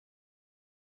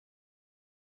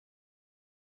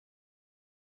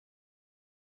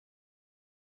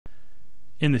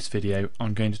In this video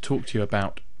I'm going to talk to you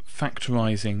about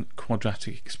factorising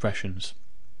quadratic expressions.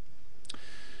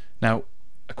 Now,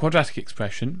 a quadratic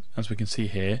expression, as we can see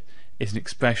here, is an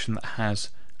expression that has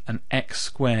an x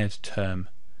squared term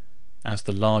as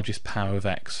the largest power of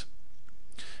x.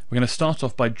 We're going to start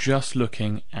off by just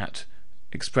looking at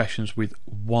expressions with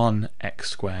one x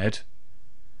squared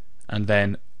and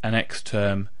then an x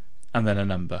term and then a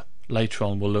number. Later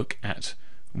on we'll look at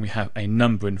when we have a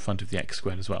number in front of the x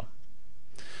squared as well.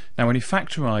 Now, when you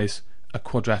factorise a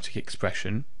quadratic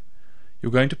expression,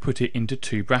 you're going to put it into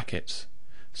two brackets.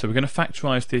 So we're going to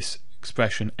factorise this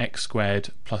expression x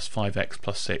squared plus 5x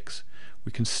plus 6.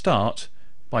 We can start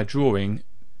by drawing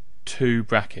two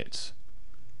brackets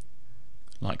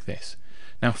like this.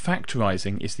 Now,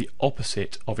 factorising is the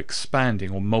opposite of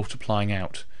expanding or multiplying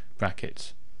out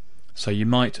brackets. So you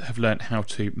might have learnt how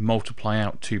to multiply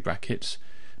out two brackets,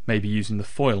 maybe using the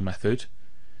FOIL method.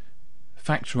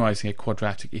 Factorising a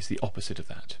quadratic is the opposite of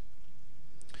that.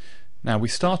 Now, we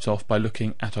start off by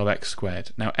looking at our x squared.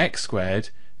 Now, x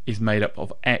squared is made up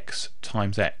of x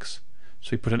times x. So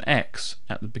we put an x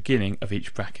at the beginning of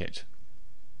each bracket.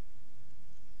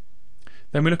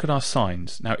 Then we look at our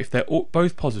signs. Now, if they're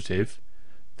both positive,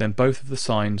 then both of the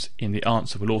signs in the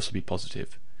answer will also be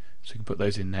positive. So we can put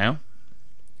those in now.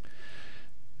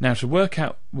 Now, to work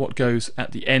out what goes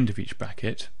at the end of each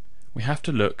bracket, we have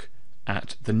to look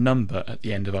at the number at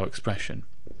the end of our expression,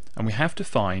 and we have to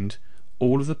find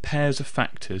all of the pairs of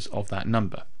factors of that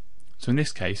number. So in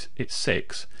this case it's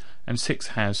 6, and 6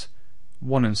 has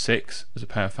 1 and 6 as a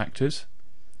pair of factors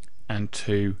and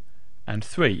 2 and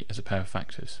 3 as a pair of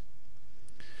factors.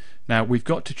 Now, we've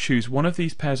got to choose one of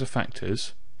these pairs of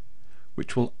factors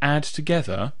which will add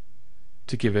together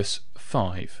to give us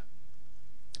 5,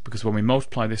 because when we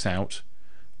multiply this out,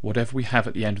 whatever we have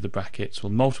at the end of the brackets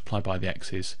will multiply by the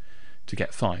x's to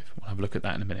get 5. We'll have a look at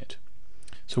that in a minute.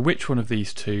 So which one of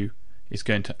these two is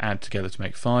going to add together to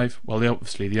make 5? Well,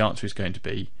 obviously the answer is going to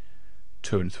be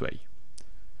 2 and 3.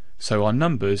 So our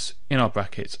numbers in our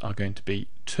brackets are going to be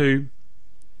 2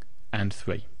 and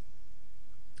 3.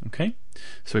 Okay,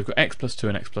 so we've got x plus 2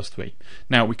 and x plus 3.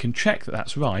 Now, we can check that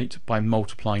that's right by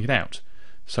multiplying it out.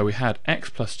 So we had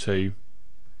x plus 2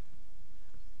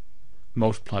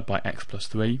 multiplied by x plus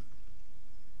 3.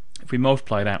 If we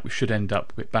multiply it out, we should end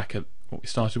up back at what we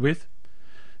started with.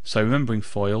 So remembering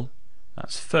FOIL,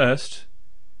 that's first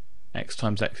x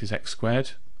times x is x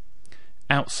squared.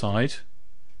 Outside,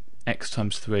 x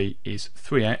times 3 is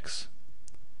 3x.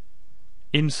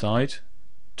 Inside,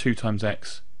 2 times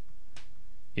x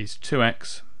is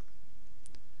 2x.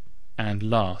 And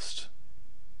last,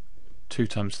 2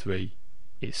 times 3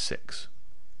 is 6.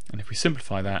 And if we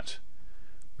simplify that,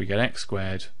 we get x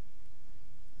squared.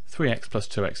 3x plus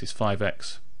 2x is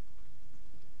 5x,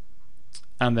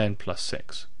 and then plus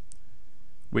 6,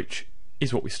 which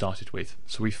is what we started with.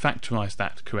 So we factorised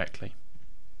that correctly.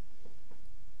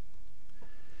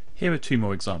 Here are two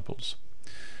more examples.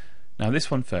 Now, this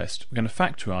one first. We're going to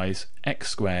factorise x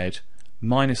squared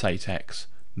minus 8x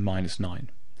minus 9.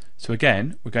 So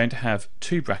again, we're going to have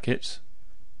two brackets,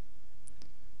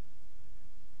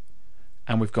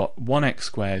 and we've got one x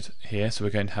squared here, so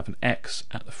we're going to have an x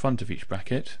at the front of each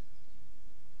bracket.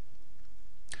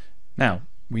 Now,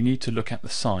 we need to look at the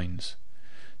signs.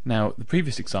 Now, the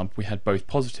previous example we had both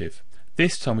positive.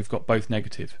 This time we've got both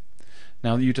negative.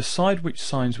 Now, you decide which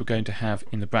signs we're going to have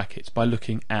in the brackets by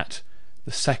looking at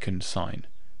the second sign.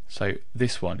 So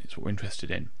this one is what we're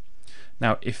interested in.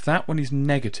 Now, if that one is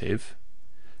negative,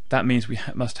 that means we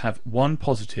must have one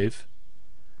positive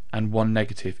and one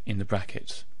negative in the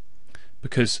brackets,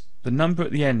 because the number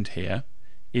at the end here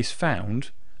is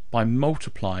found by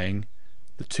multiplying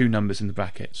the two numbers in the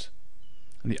brackets.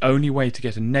 And the only way to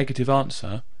get a negative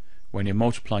answer when you're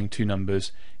multiplying two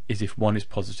numbers is if one is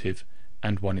positive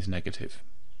and one is negative.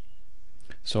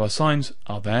 So our signs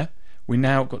are there. We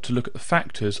now got to look at the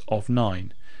factors of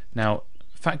 9. Now,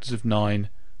 factors of 9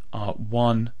 are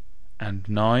 1 and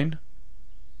 9.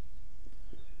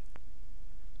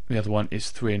 The other one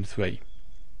is 3 and 3.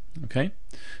 Okay,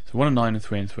 so 1 and 9 and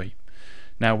 3 and 3.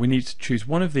 Now, we need to choose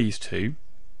one of these two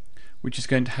which is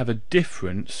going to have a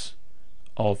difference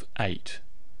of 8.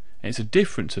 And it's a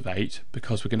difference of 8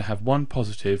 because we're going to have one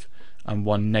positive and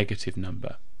one negative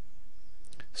number.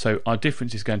 So our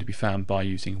difference is going to be found by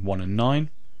using 1 and 9.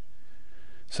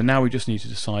 So now we just need to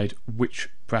decide which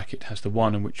bracket has the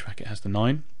 1 and which bracket has the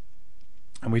 9.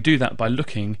 And we do that by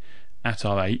looking at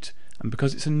our 8, and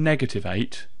because it's a negative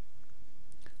 8,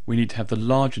 we need to have the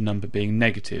larger number being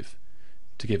negative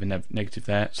to give a negative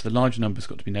there. So the larger number's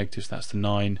got to be negative, so that's the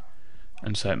 9,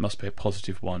 and so it must be a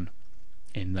positive 1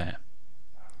 in there.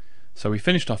 So we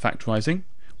finished our factorising.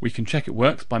 We can check it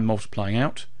works by multiplying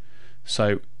out.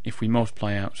 So if we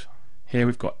multiply out here,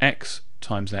 we've got x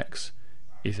times x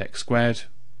is x squared.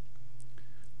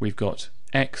 We've got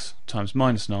x times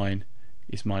minus 9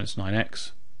 is minus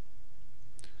 9x.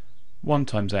 1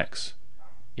 times x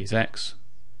is x.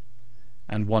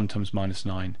 And 1 times minus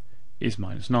 9 is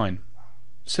minus 9.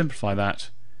 Simplify that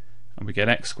and we get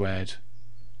x squared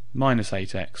minus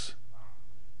 8x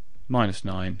minus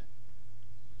 9.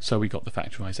 So we got the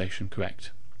factorisation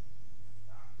correct.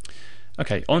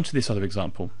 Okay, on to this other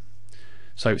example.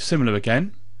 So similar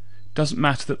again, doesn't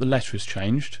matter that the letter has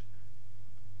changed,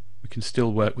 we can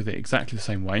still work with it exactly the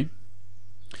same way.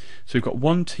 So we've got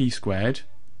 1t squared,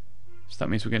 so that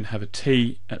means we're going to have a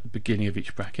t at the beginning of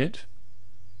each bracket.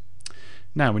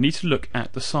 Now we need to look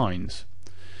at the signs.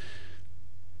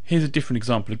 Here's a different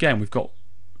example again. We've got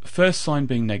the first sign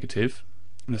being negative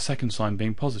and the second sign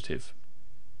being positive.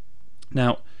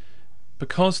 Now,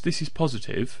 because this is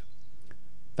positive,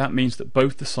 that means that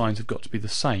both the signs have got to be the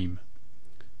same,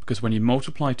 because when you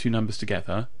multiply two numbers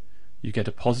together you get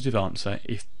a positive answer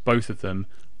if both of them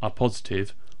are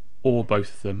positive or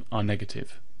both of them are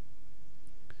negative.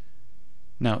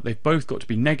 Now they've both got to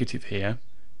be negative here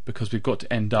because we've got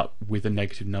to end up with a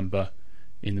negative number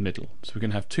in the middle. So we're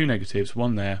going to have two negatives,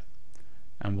 one there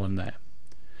and one there.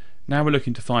 Now we're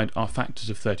looking to find our factors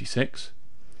of 36.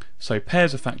 So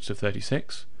pairs of factors of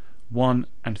 36, 1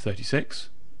 and 36,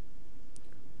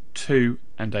 2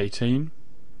 and 18,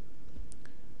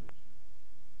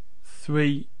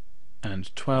 3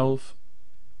 and 12,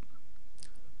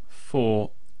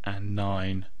 4 and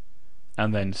 9,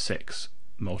 and then 6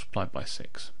 multiplied by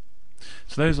 6.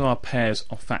 So those are our pairs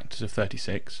of factors of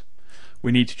 36.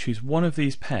 We need to choose one of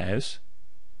these pairs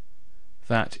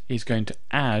that is going to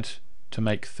add to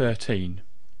make 13,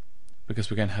 because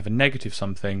we're going to have a negative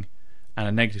something and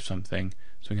a negative something,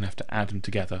 so we're going to have to add them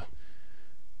together.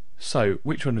 So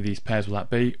which one of these pairs will that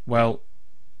be? Well,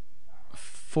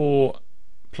 4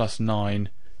 plus 9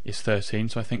 is 13,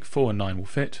 so I think 4 and 9 will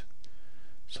fit.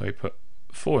 So we put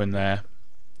 4 in there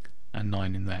and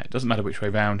 9 in there. It doesn't matter which way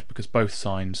round because both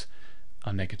signs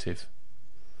are negative.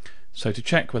 So to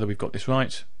check whether we've got this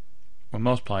right, we'll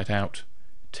multiply it out.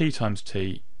 T times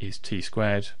t is t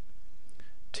squared.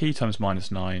 T times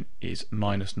minus 9 is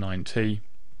minus 9t.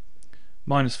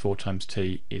 Minus 4 times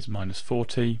t is minus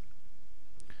 4t.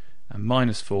 And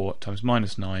minus 4 times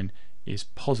minus 9 is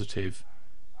positive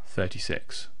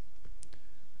 36.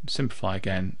 Simplify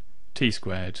again. T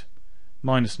squared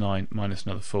minus 9 minus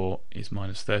another 4 is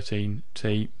minus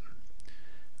 13t,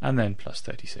 and then plus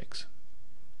 36.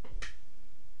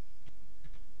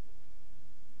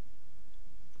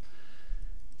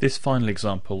 This final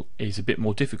example is a bit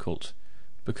more difficult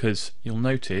because you'll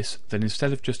notice that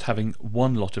instead of just having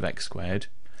one lot of x squared,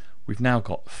 we've now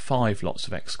got 5 lots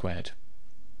of x squared.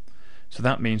 So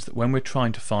that means that when we're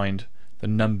trying to find the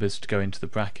numbers to go into the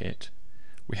bracket,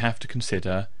 we have to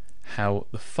consider how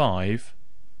the 5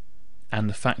 and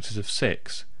the factors of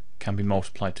 6 can be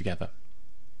multiplied together.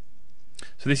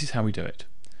 So this is how we do it.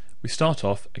 We start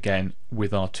off again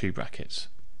with our two brackets.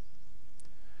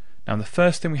 Now the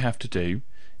first thing we have to do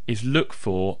is look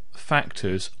for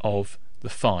factors of the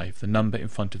 5, the number in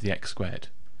front of the x squared.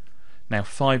 Now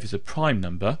 5 is a prime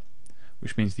number,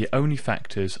 which means the only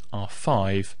factors are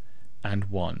 5 and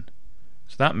 1.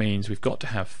 So that means we've got to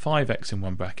have 5x in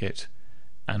one bracket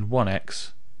and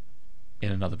 1x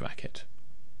in another bracket.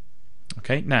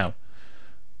 Okay, now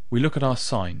we look at our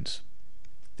signs.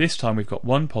 This time we've got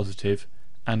one positive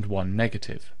and one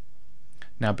negative.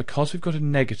 Now because we've got a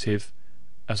negative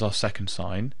as our second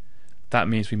sign, that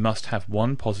means we must have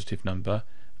one positive number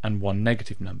and one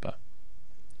negative number.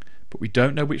 But we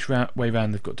don't know which way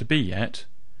round they've got to be yet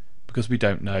because we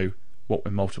don't know what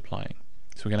we're multiplying.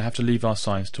 So we're going to have to leave our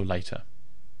signs till later.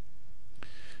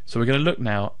 So we're going to look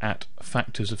now at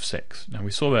factors of 6. Now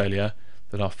we saw earlier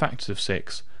that our factors of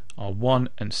 6 are 1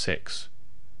 and 6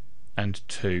 and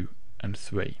 2 and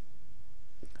 3.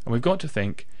 And we've got to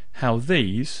think how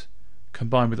these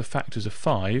combined with the factors of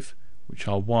 5, which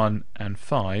are 1 and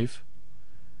 5,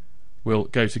 will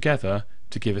go together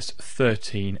to give us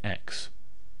 13x.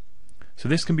 So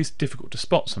this can be difficult to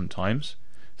spot sometimes.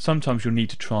 Sometimes you'll need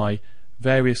to try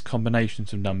various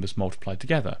combinations of numbers multiplied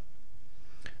together.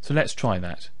 So let's try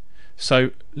that.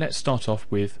 So let's start off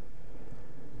with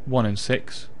 1 and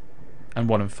 6 and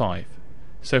 1 and 5.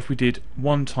 So if we did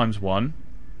 1 times 1,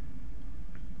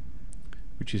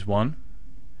 which is 1,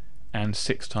 and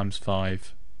 6 times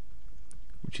 5,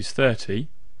 which is 30,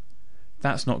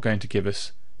 that's not going to give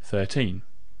us 13.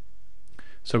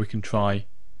 So we can try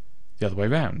the other way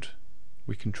round.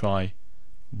 We can try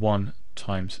 1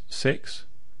 times 6,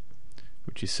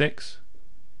 which is 6,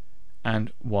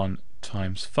 and 1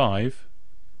 times 5,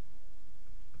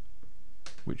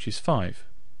 which is 5.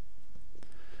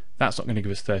 That's not going to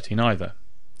give us 13 either.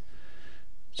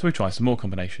 So we try some more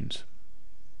combinations.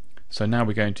 So now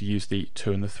we're going to use the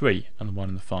 2 and the 3 and the 1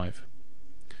 and the 5.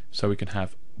 So we can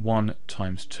have 1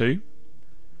 times 2,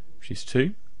 which is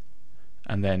 2,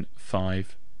 and then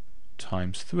 5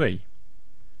 times 3,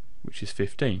 which is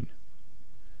 15.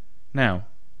 Now,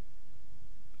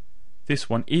 this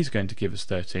one is going to give us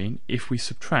 13 if we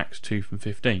subtract 2 from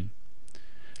 15.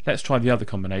 Let's try the other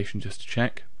combination just to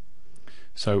check.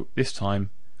 So this time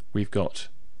we've got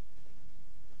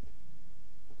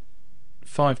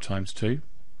 5 times 2,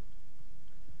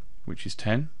 which is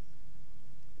 10,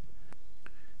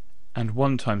 and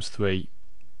 1 times 3,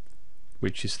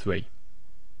 which is 3.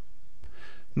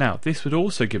 Now this would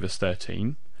also give us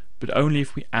 13, but only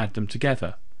if we add them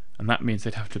together, and that means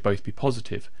they'd have to both be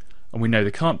positive, and we know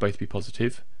they can't both be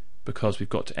positive because we've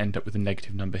got to end up with a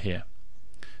negative number here.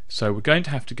 So we're going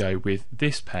to have to go with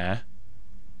this pair,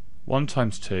 1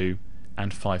 times 2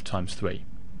 and 5 times 3.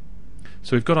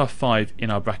 So we've got our 5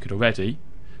 in our bracket already,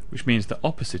 which means that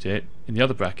opposite it in the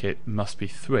other bracket must be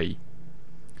 3,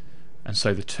 and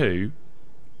so the 2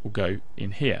 will go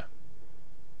in here.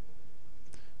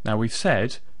 Now we've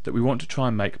said that we want to try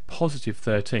and make positive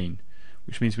 13,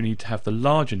 which means we need to have the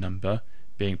larger number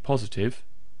being positive,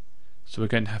 so we're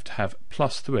going to have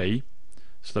plus 3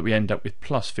 so that we end up with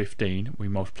plus 15 we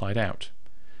multiplied out,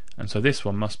 and so this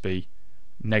one must be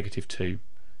negative 2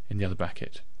 in the other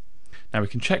bracket. Now we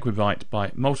can check we're right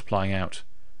by multiplying out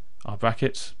our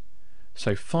brackets.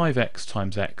 So 5x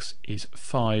times x is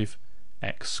 5x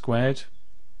squared,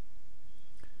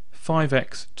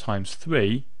 5x times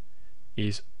 3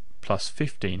 is plus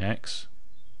 15x,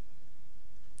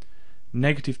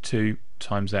 negative 2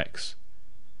 times x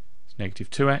is negative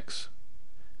 2x,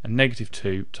 and negative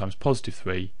 2 times positive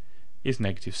 3 is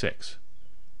negative 6.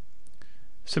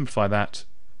 Simplify that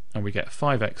and we get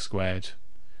 5x squared,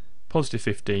 positive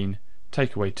 15,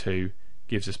 take away 2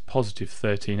 gives us positive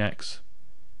 13x,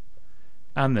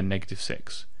 and then negative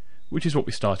 6, which is what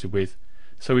we started with,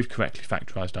 so we've correctly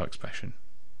factorised our expression.